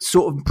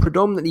 sort of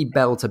predominantly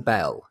bell to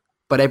bell.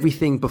 But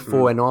everything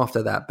before and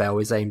after that bell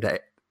is aimed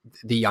at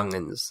the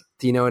young'uns.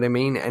 Do you know what I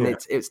mean? And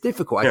it's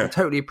difficult. I can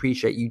totally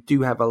appreciate you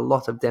do have a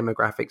lot of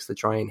demographics to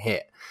try and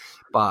hit.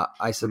 But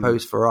I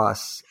suppose for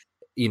us,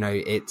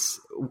 I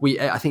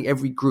think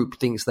every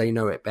group thinks they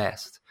know it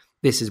best.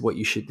 This is what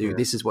you should do.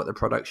 This is what the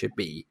product should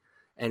be.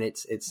 And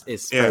it's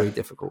very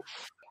difficult.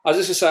 I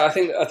was just going to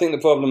say, I think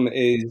the problem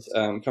is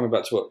coming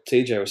back to what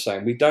TJ was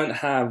saying. We don't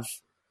have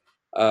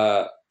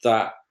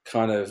that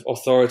kind of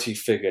authority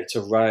figure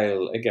to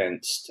rail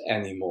against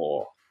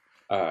anymore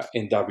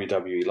in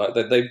WWE. Like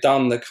they've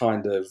done the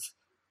kind of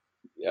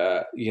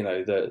the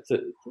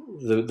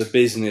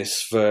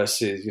business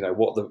versus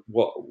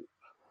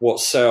what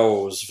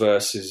sells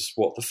versus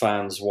what the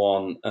fans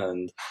want,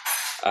 and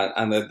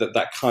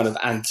that kind of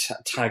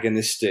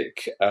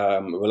antagonistic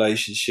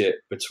relationship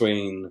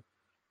between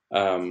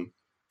the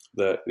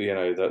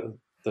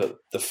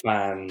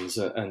fans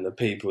and the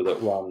people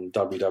that run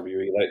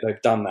WWE.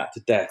 They've done that to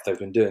death. They've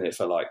been doing it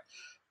for like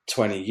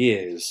 20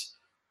 years,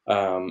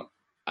 and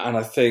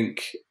I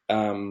think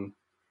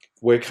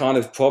we're kind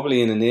of probably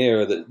in an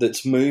era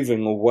that's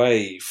moving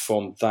away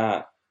from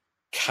that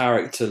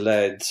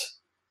character-led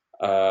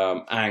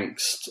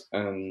angst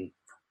and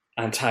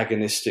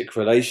antagonistic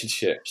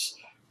relationships.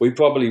 We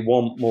probably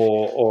want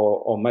more,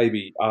 or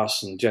maybe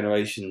us and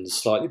generations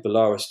slightly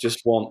below us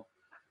just want,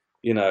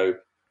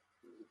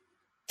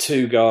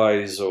 two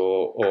guys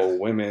or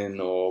women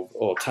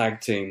or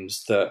tag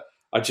teams that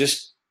are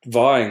just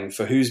vying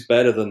for who's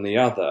better than the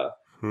other,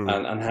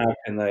 and how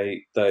can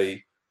they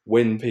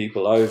win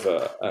people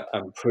over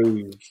and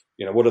prove,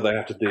 what do they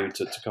have to do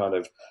to kind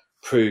of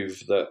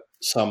prove that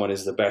someone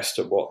is the best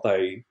at what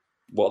they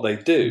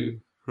do.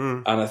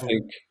 And I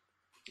think,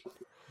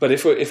 but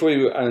if we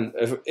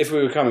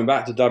were coming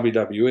back to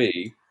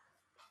WWE,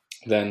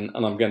 then,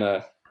 and I'm going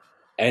to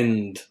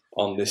end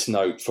on this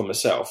note for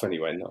myself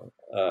anyway,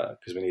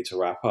 because we need to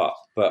wrap up,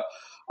 but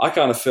I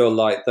kind of feel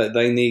like that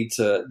they need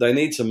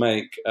to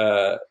make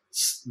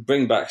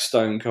bring back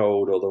Stone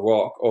Cold or The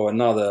Rock or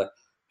another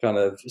kind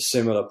of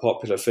similar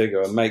popular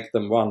figure and make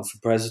them run for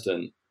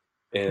president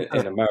in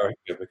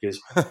America, because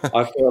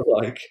I feel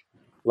like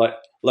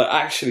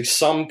actually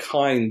some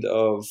kind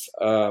of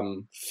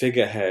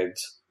figurehead,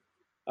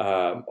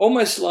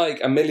 almost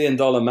like $1 Million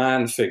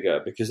Man figure,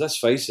 because let's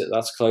face it,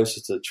 that's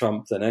closer to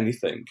Trump than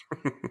anything.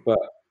 But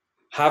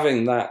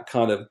having that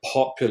kind of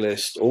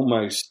populist,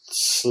 almost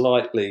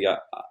slightly, I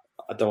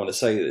don't want to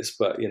say this,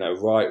 but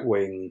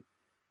right-wing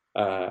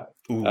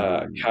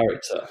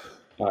character.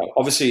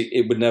 Obviously,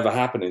 it would never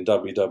happen in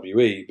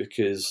WWE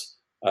because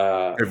they've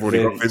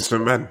already got Vince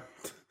McMahon.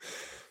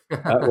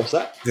 What's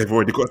that? They've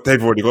already got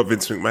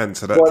Vince McMahon.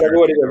 So they've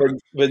already got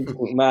Vince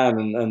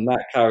McMahon, and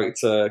that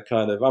character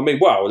kind of. I mean,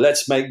 wow,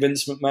 let's make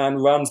Vince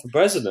McMahon run for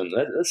president.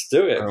 Let's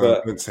do it. But I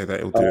wouldn't say that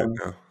he'll do it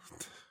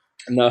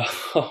No,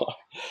 now.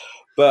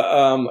 but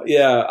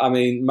I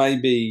mean,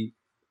 maybe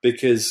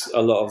because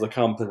a lot of the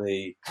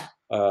company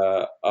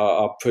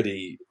are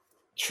pretty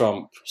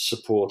Trump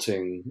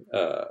supporting,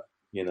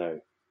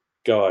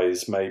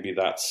 guys. Maybe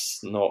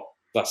that's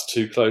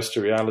too close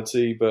to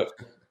reality, but.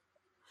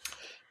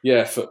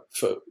 Yeah, for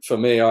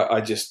me, I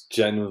just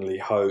genuinely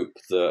hope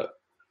that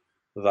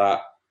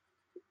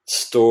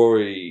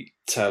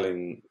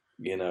storytelling,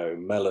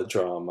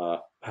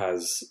 melodrama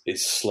is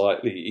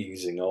slightly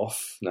easing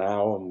off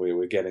now, and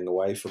we're getting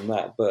away from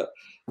that. But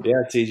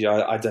yeah, TJ,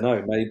 I don't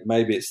know.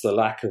 Maybe it's the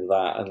lack of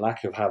that and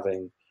lack of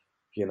having,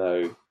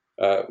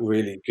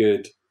 really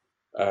good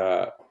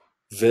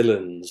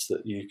villains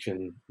that you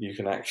can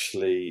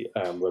actually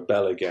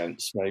rebel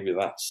against. Maybe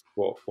that's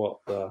what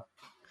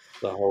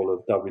the whole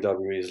of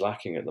WWE is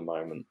lacking at the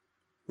moment.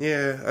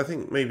 Yeah, I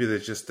think maybe they're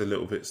just a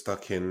little bit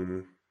stuck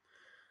in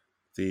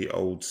the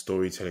old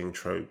storytelling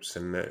tropes,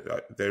 and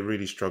they're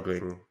really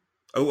struggling.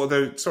 Oh,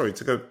 although, sorry,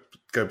 to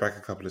go back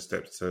a couple of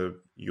steps to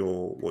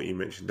what you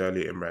mentioned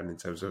earlier, Imran, in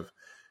terms of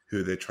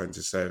who they're trying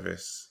to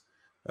service,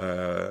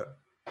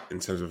 in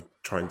terms of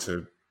trying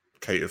to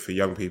cater for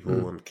young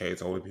people and cater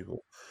to older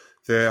people.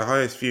 Their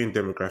highest viewing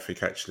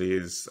demographic actually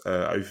is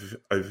over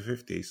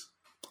 50s.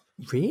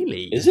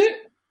 Really? Is it?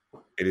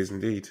 It is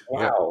indeed.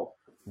 Wow.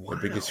 Yeah. The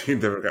biggest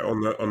viewing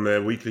demographic on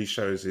their weekly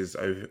shows is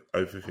over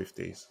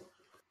 50s.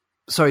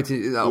 Sorry,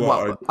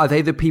 are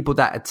they the people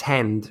that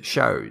attend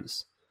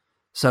shows?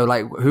 So,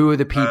 like, who are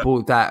the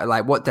people that,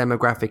 like, what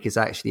demographic is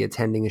actually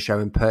attending a show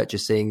and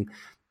purchasing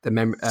the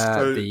merch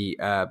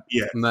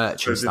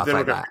and stuff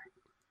like that?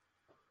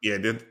 Yeah,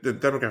 the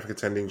demographic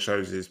attending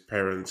shows is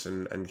parents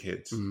and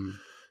kids.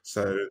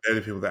 So they're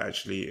the people that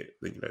actually,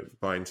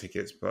 buying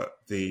tickets. But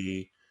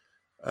the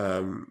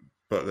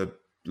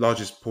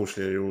largest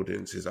portion of the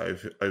audience is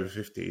over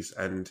 50s,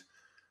 and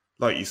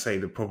like you say,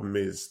 the problem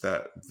is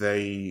that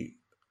they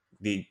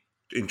need,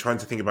 in trying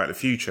to think about the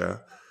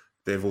future,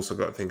 they've also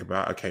got to think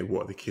about, okay,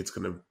 what are the kids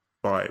going to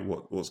buy?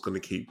 What's going to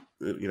keep,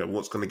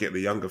 what's going to get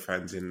the younger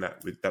fans in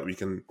that we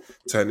can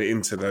turn it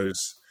into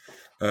those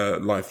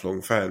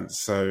lifelong fans.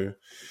 So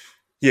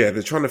yeah,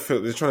 they're trying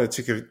to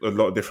tick a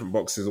lot of different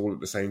boxes all at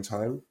the same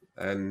time,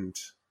 and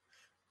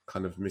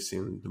kind of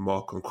missing the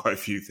mark on quite a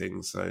few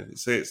things. So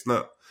it's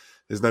not.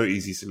 There's no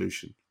easy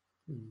solution.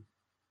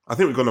 I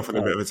think we've gone off on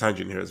a bit of a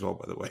tangent here as well,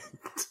 by the way.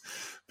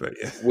 But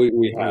yeah,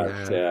 we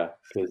have, yeah.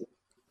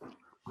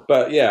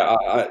 But yeah,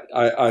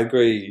 I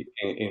agree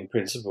in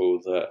principle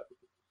that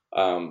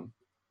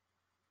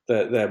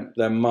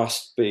there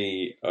must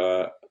be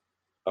a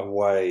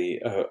way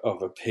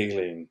of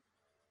appealing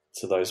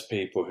to those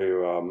people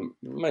who are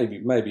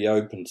maybe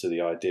open to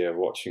the idea of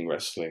watching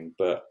wrestling,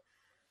 but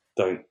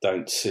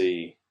don't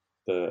see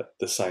the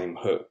same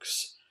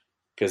hooks.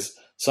 Because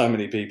so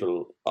many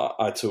people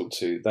I talk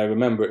to, they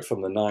remember it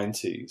from the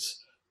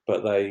 90s,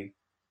 but they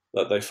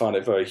find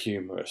it very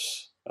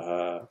humorous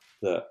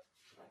that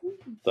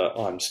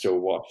I'm still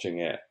watching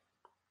it,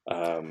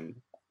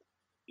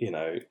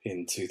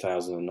 in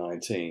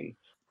 2019.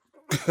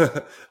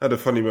 I had a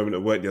funny moment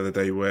at work the other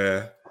day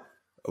where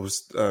I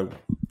was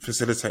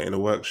facilitating a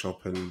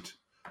workshop, and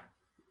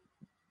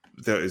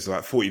there was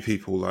like 40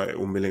 people like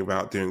all milling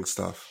about doing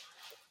stuff,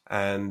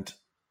 and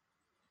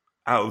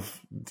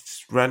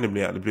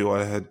randomly out of the blue,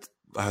 I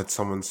heard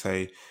someone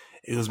say,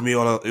 "It was me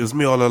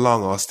all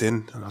along,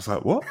 Austin," and I was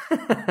like, "What?"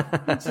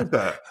 Who said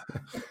that?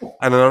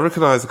 And then I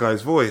recognised the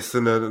guy's voice,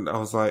 and then I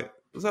was like,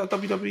 "Was that a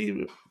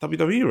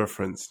WWE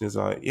reference?" And he was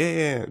like,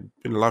 "Yeah,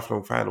 been a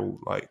lifelong fan,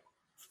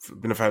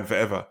 been a fan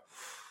forever."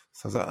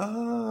 So I was like,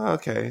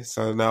 okay.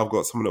 So now I've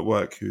got someone at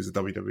work who's a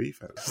WWE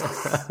fan.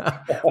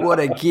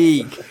 What a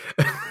geek!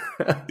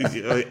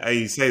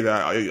 You say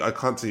that, I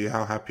can't tell you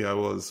how happy I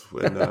was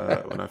when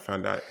I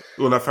found out.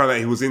 When I found out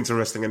he was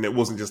interesting, and it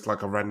wasn't just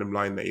like a random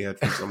line that he had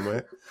from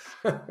somewhere.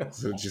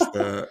 So just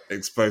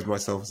exposed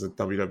myself as a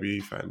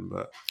WWE fan.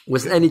 But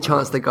was there any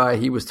chance the guy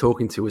he was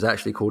talking to was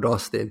actually called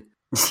Austin?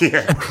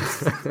 Yeah.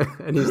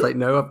 And he's like,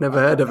 "No, I've never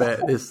heard of it.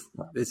 This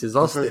is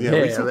Austin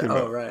here." Like,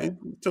 about? Right. What are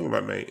you talking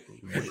about, mate?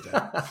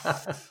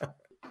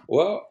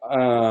 Well,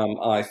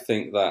 I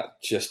think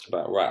that just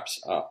about wraps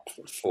up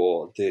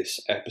for this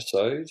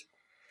episode.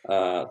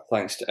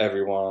 Thanks to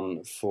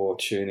everyone for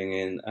tuning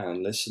in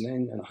and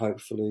listening, and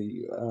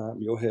hopefully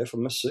you'll hear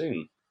from us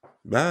soon.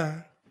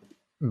 Bye.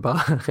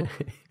 Bye.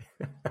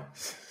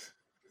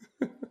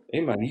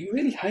 Hey man, you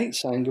really hate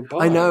saying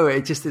goodbye. I know,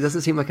 it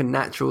doesn't seem like a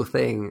natural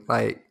thing.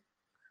 Like,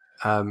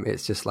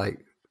 it's just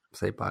like,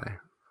 say bye.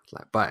 It's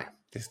like, bye.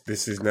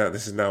 This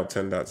is now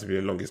turned out to be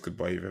the longest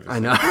goodbye you've ever seen. I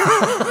know.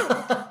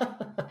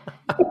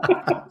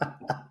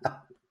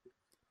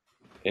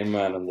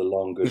 Imran and the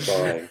long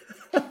goodbye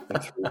in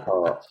 3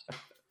 parts.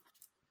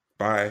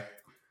 Bye.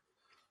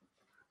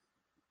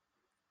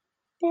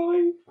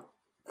 Bye.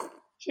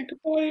 Say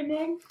goodbye,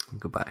 Imran.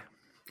 Goodbye,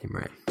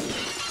 Imran.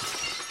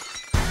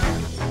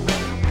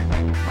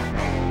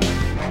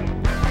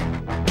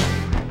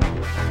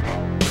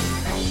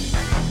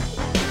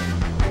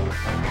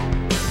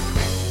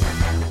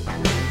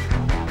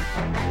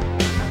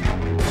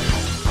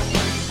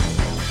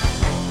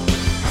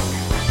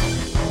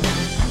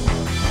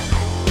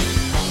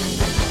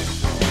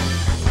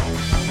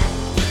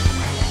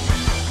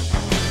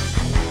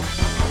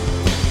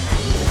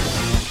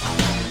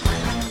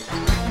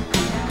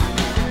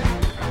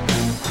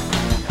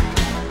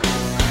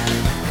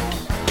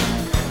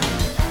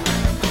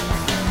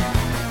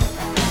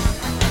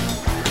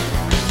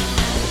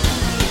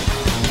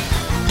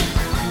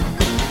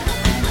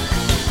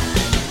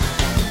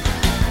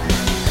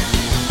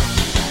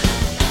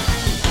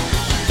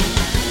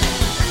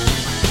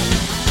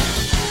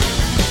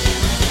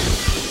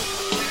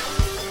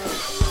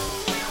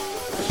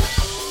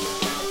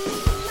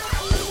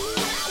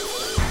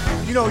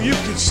 You know, you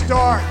can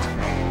start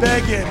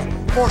begging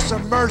for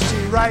some mercy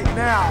right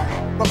now,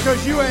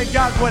 because you ain't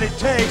got what it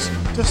takes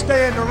to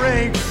stay in the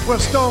ring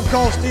with Stone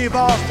Cold Steve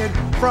Austin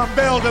from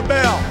bell to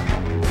bell.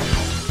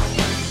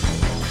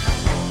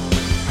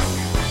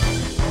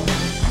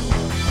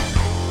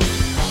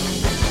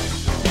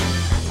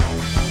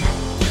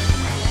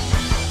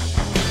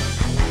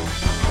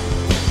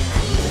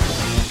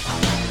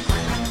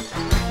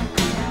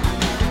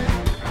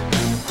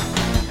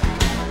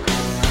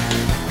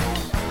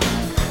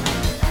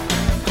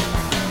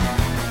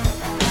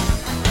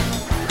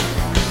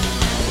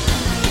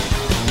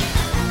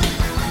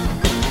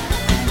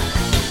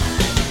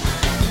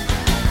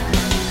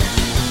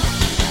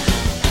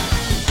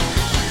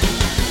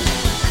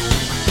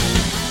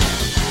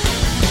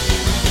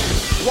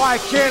 Why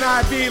can't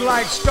I be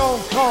like Stone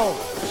Cold?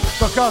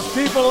 Because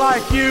people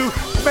like you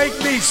make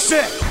me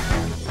sick.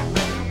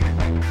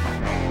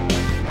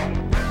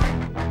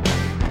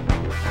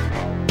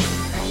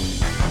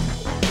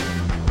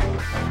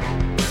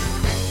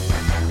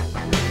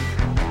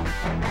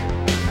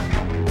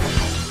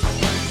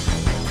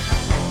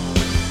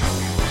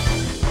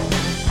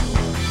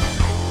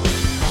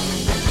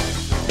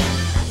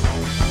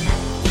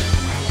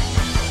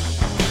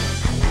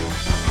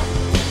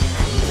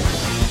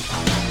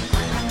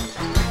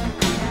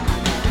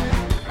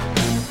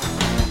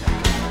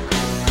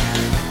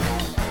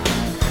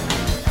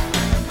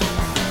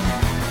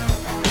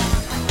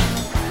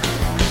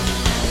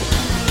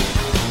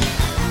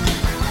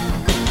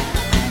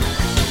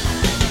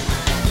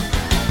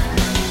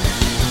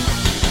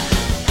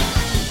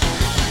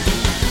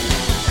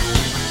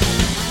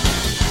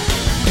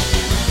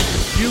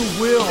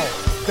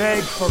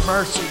 Beg for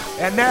mercy,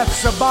 and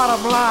that's the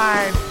bottom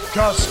line,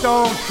 'cause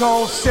Stone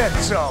Cold said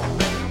so.